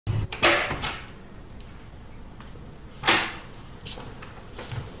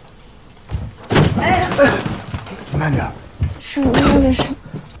哎，你慢点。什么呀？这是？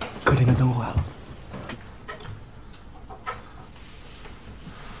客厅的灯坏了。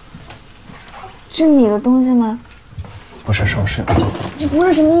这你的东西吗？不是首饰。这不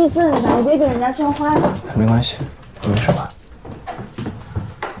是什么易碎的吧？我得给人家撞坏了。没关系，你没事吧？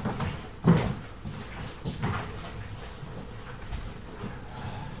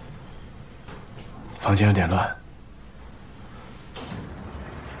房间有点乱。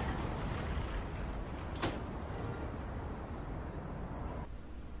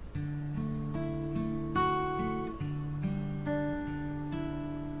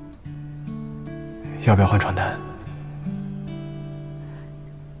要不要换床单？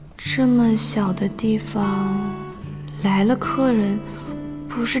这么小的地方，来了客人，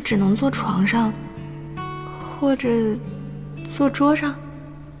不是只能坐床上，或者坐桌上？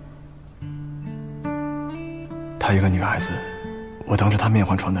她一个女孩子，我当着她面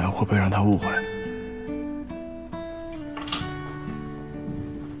换床单，会不会让她误会？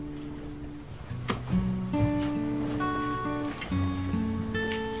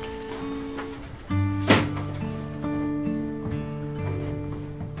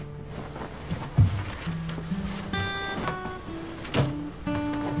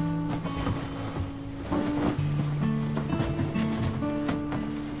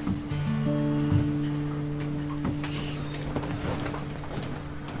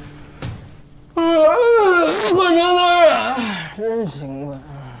换床单啊！真行吧？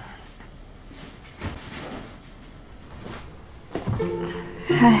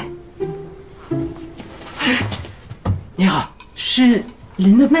嗨，你好，是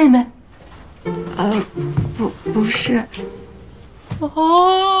林的妹妹？不是。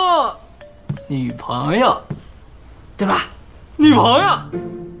哦，女朋友，对吧？女朋友。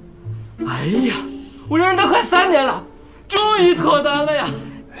哎呀，我认识她快3年了，终于脱单了呀！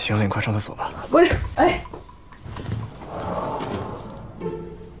行了，你快上厕所吧。不是，哎。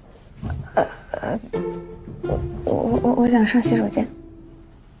我想上洗手间。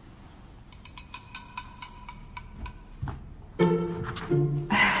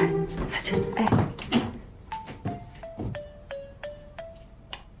哎，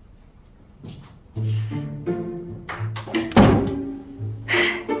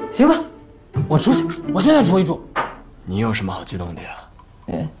行吧，我出去，我现在出一出。你有什么好激动的呀？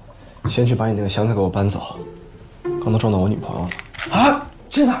先去把你那个箱子给我搬走，刚都撞到我女朋友了。啊，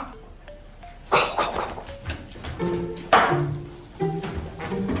知道。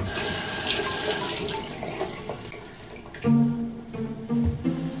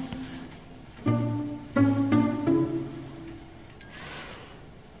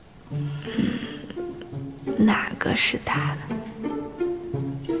哪个是他的？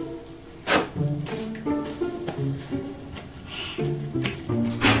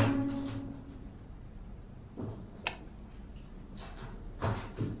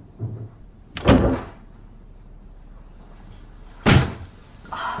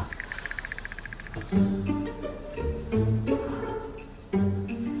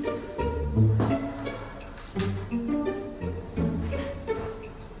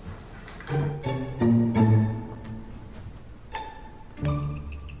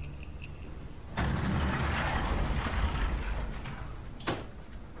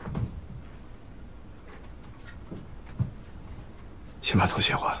先把拖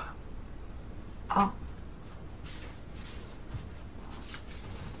鞋换了。哦。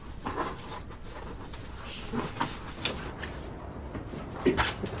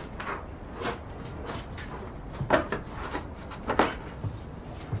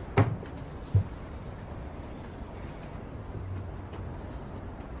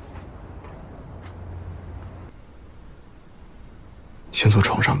先坐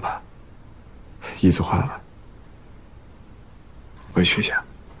床上吧，椅子换了，委屈一下。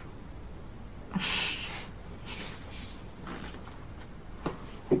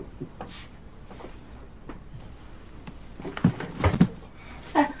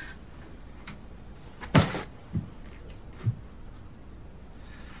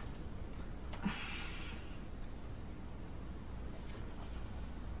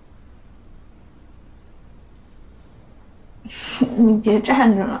你别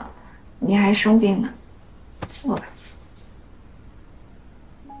站着了，你还生病呢，坐吧。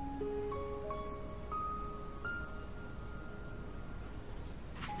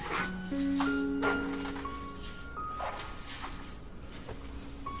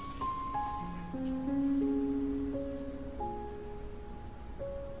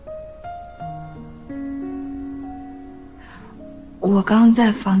我刚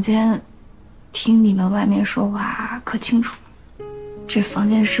在房间听你们外面说话可清楚了，这房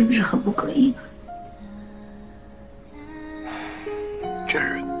间是不是很不隔音啊？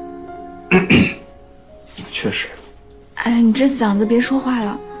确实。哎，你这嗓子别说话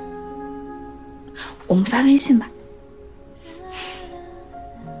了，我们发微信吧。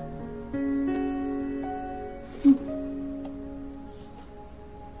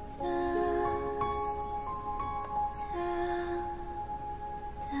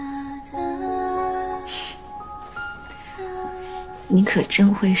你可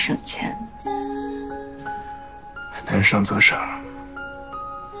真会省钱。能省则省。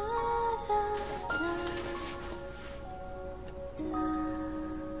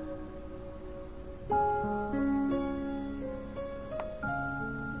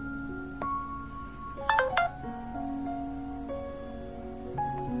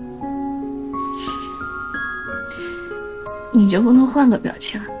你就不能换个表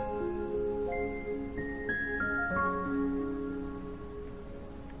情啊？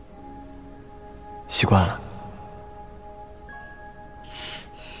习惯了。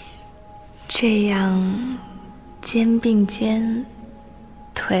这样，肩并肩，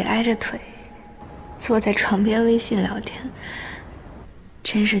腿挨着腿，坐在床边微信聊天，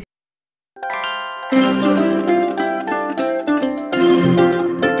真是。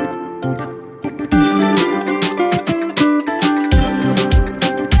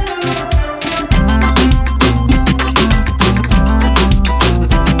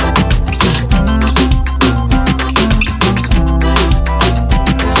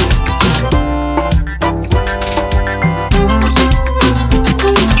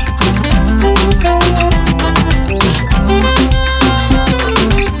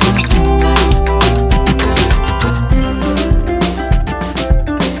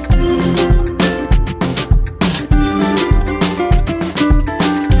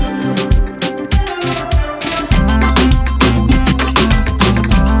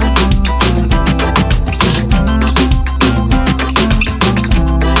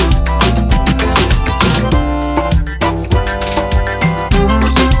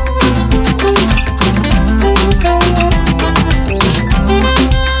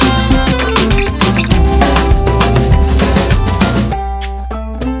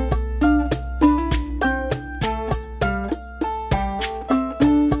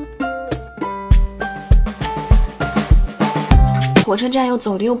火车站又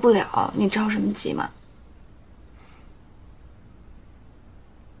走的又不了，你着什么急嘛？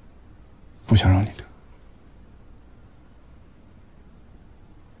不想让你等。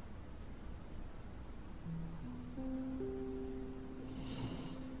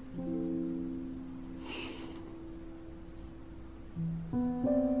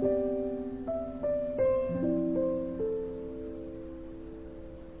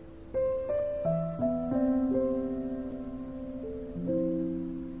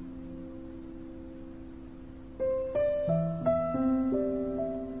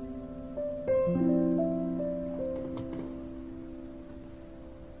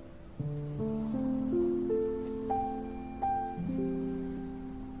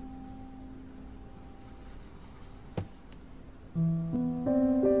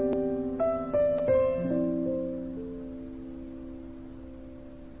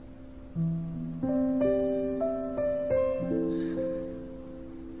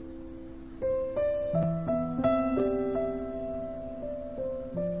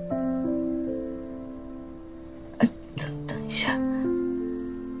等一下，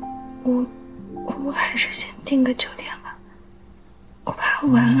我还是先订个酒店吧，我怕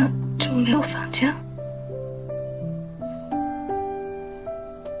晚了就没有房间了。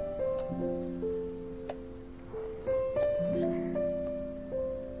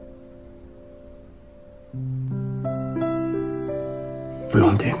不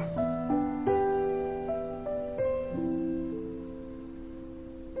用订。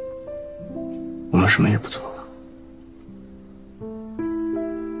我们什么也不做了。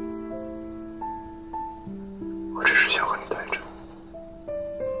我只是想和你待着。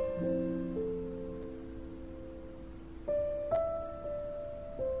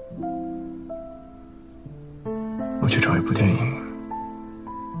我去找一部电影，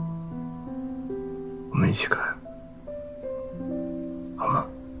我们一起看。好吗？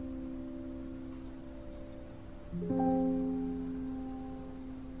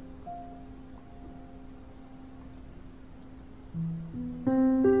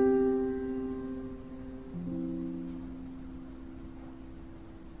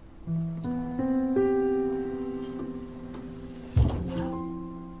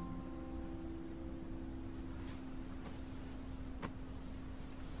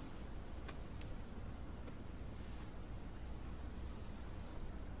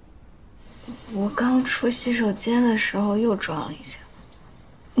我刚出洗手间的时候又撞了一下。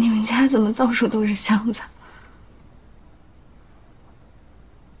你们家怎么到处都是箱子？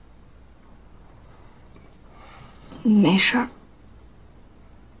没事儿。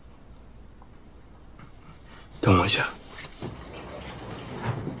等我一下。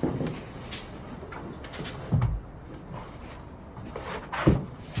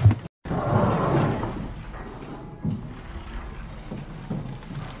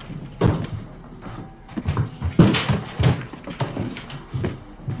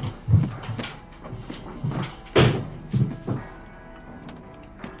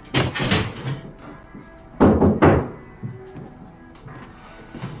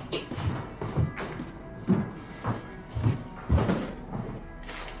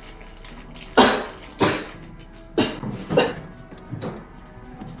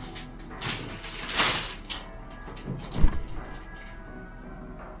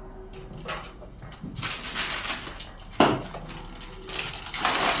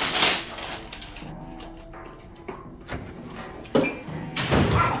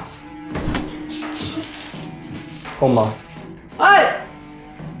痛吗？哎，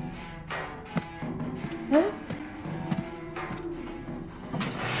哎，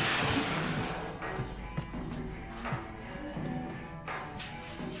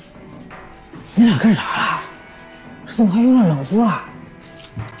你俩干啥了？这怎么还有点冷乎了？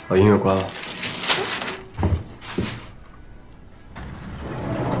把音乐关了。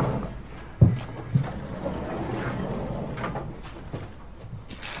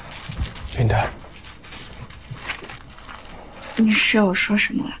林黛。你室友说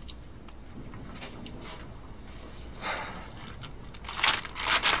什么了？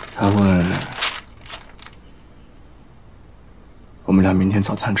他问我们俩明天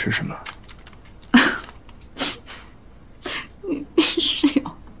早餐吃什么。你室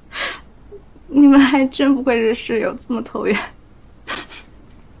友，你们还真不愧是室友，这么投缘。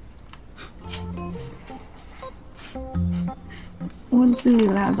我自己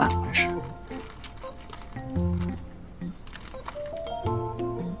来吧。没事。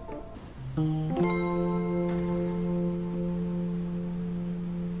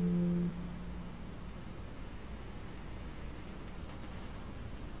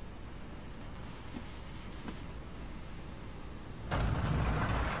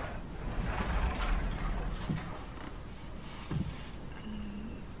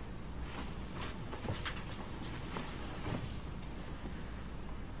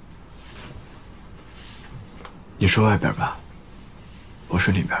你睡外边吧，我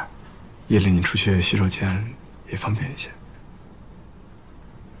睡里边。夜里你出去洗手间也方便一些。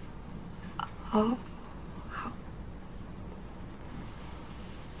哦。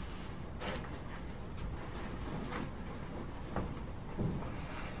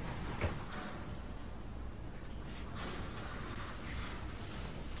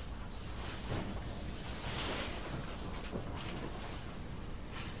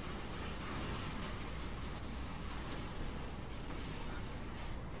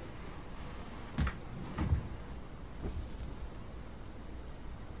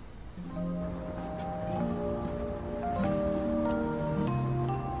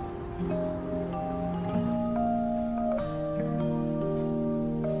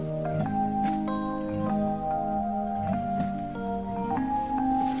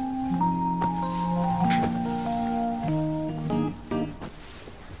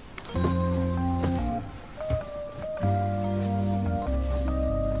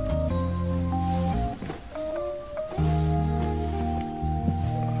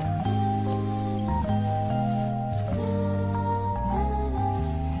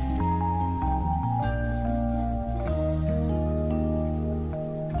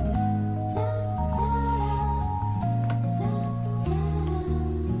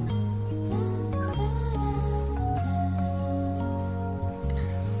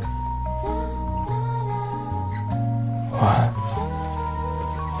晚安。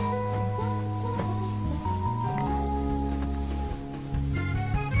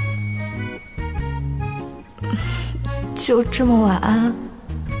就这么晚安？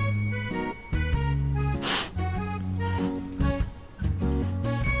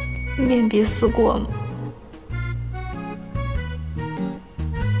面壁思过吗？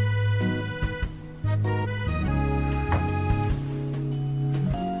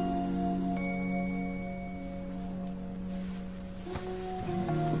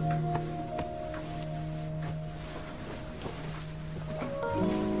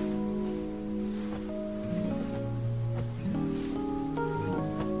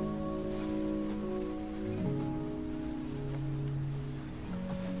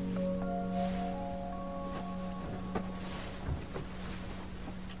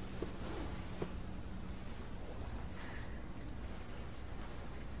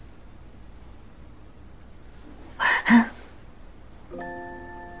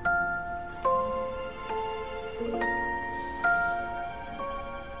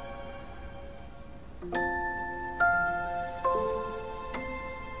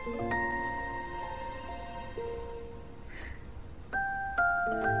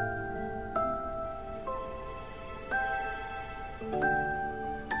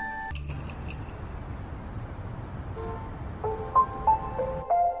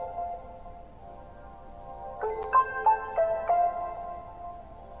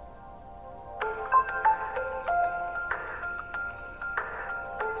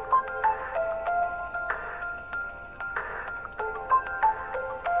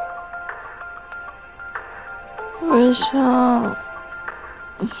微笑，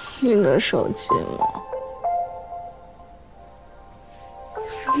你的手机吗？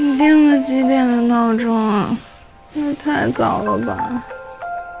你定了几点的闹钟啊？也太早了吧。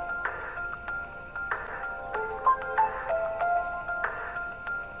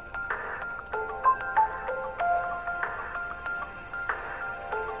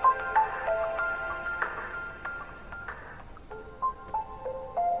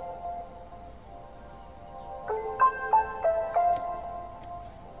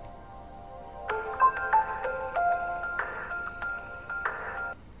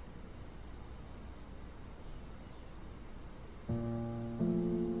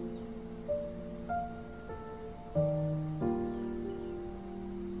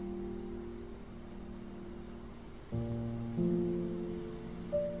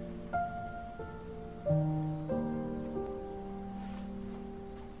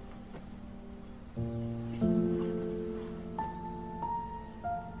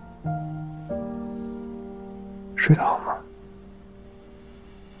睡得好吗？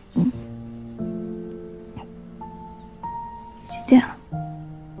几点了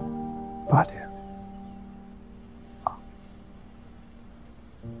？8点。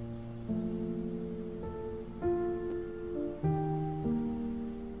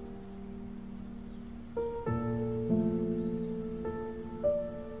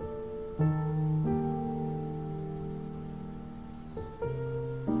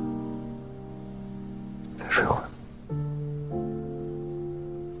再睡会儿。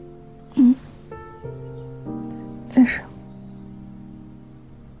再睡。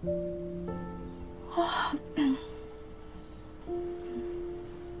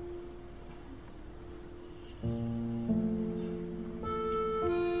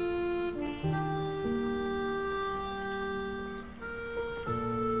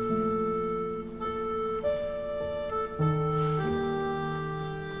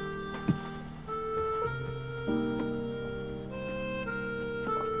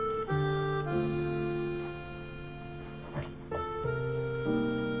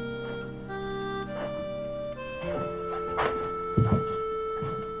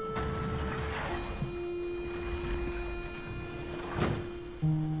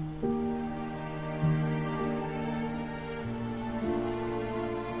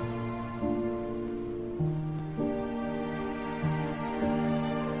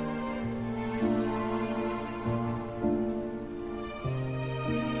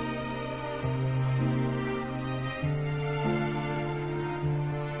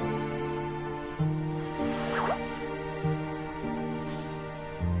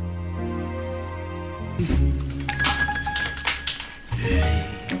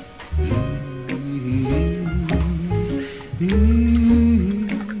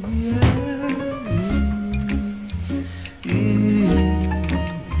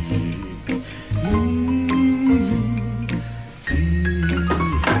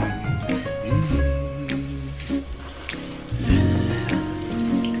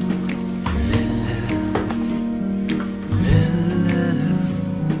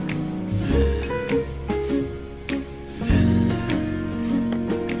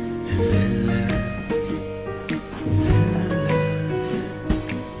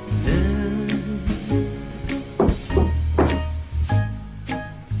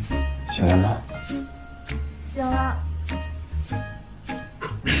醒了吗？醒了。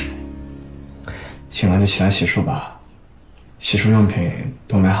醒了就起来洗漱吧，洗漱用品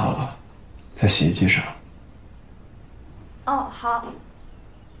都买好了，在洗衣机上。哦，好。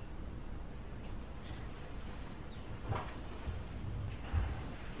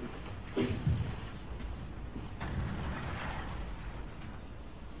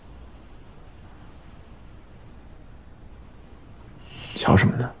瞧什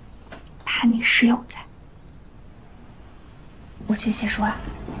么呢？怕你室友在。我去洗漱了。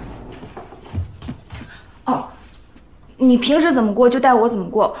哦，你平时怎么过就带我怎么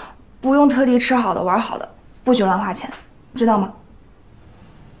过，不用特地吃好的玩好的，不许乱花钱，知道吗？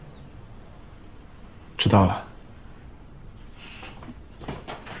知道了。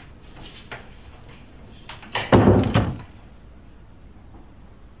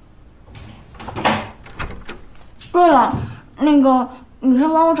对了，那个，你先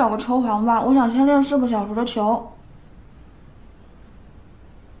帮我找个球房吧，我想先练4个小时的球。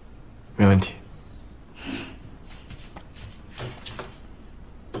没问题。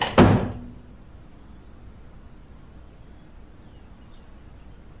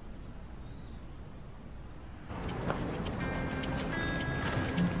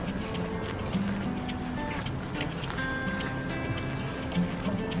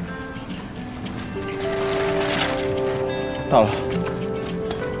到了。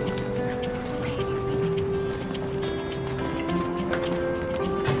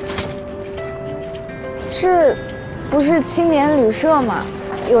这不是青年旅社吗？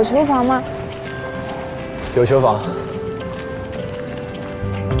有厨房吗？有球房。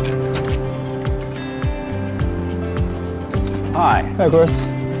Hi. Hey, Chris.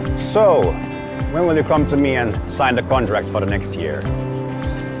 So, when will you come to me and sign the contract for the next year?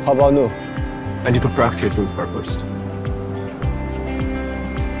 How about new? I need to practice with her first.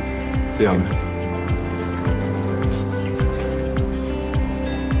 这样的。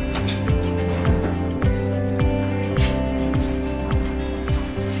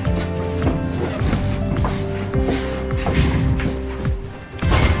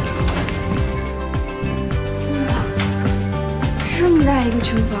这么大一个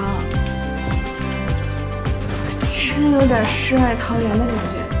球房，真有点世外桃源的感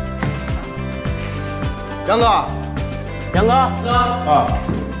觉。杨哥，杨哥，啊，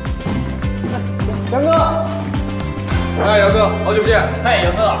杨哥，哎，杨哥，好久不见。嗨，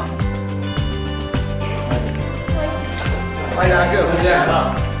杨哥，欢迎两个同学，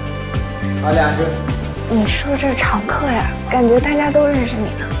好两个。你是不是这是常客呀？感觉大家都认识你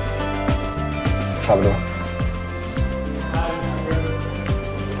呢。差不多。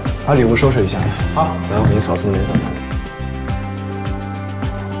把礼物收拾一下。好，然后给你嫂子弄点早餐。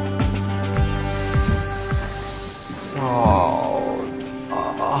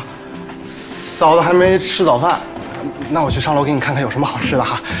嫂子还没吃早饭，那我去上楼给你看看有什么好吃的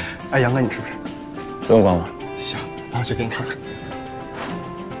哈。哎，杨哥，你吃不吃？不用管我。行，那我去给你看看。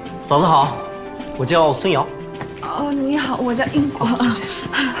嫂子好，我叫孙瑶。哦，你好，我叫殷果。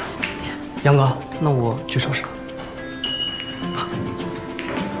杨哥，那我去收拾。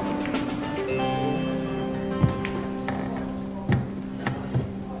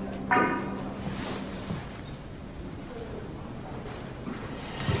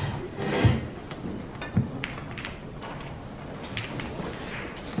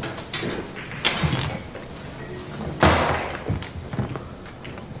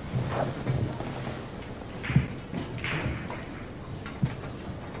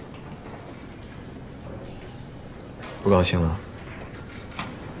不高兴了？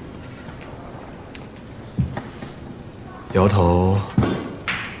摇头，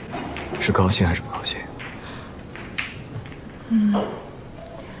是高兴还是不高兴？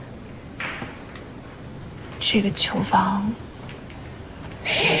这个球房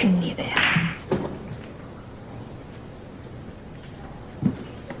是你的呀？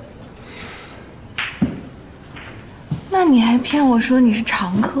那你还骗我说你是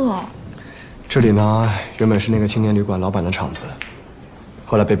常客？这里呢，原本是那个青年旅馆老板的场子，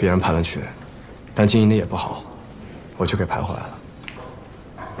后来被别人盘了去，但经营的也不好，我就给盘回来了。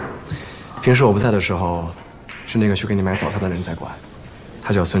平时我不在的时候，是那个去给你买早餐的人在管，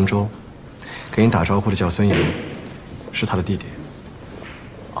他叫孙周，给你打招呼的叫孙岩，是他的弟弟。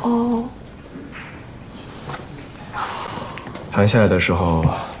哦，盘下来的时候，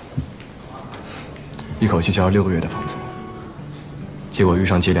一口气交了6个月的房租，结果遇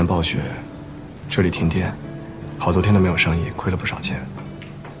上接连暴雪。这里停电，好多天都没有生意，亏了不少钱。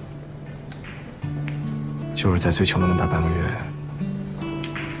就是在最穷的那大半个月，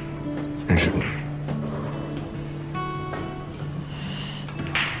认识了你。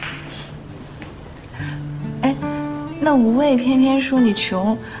哎，那吴畏天天说你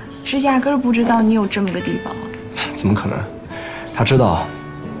穷，是压根儿不知道你有这么个地方吗？怎么可能？他知道，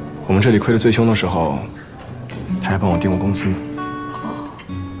我们这里亏得最凶的时候，他还帮我订过工资呢。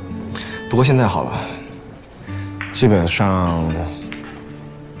不过现在好了，基本上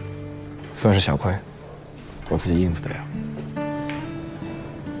算是小亏，我自己应付得了。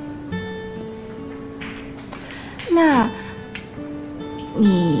那，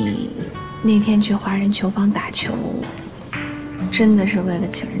你那天去华人球房打球，真的是为了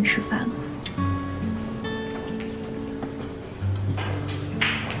请人吃饭吗？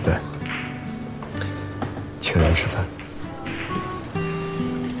对，请人吃饭。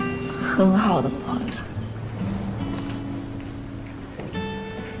很好的朋友。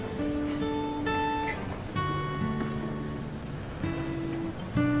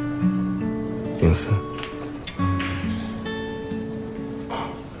04。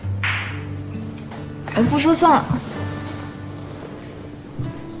哎，不说算了。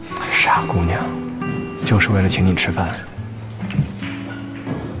傻姑娘，就是为了请你吃饭。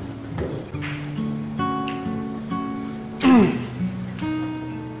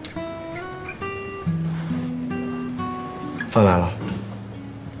饭来了。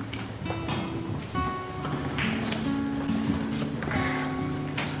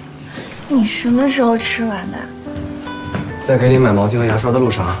你什么时候吃完的？在在给你买毛巾和牙刷的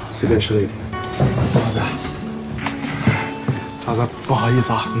路上，随便吃了一点。嫂子，不好意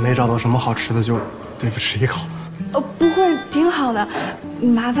思啊，没找到什么好吃的，就对付吃一口。不会，挺好的，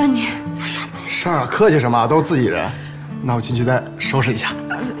麻烦你。没事儿，客气什么，都是自己人。那我进去再收拾一下。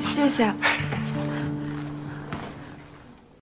谢谢。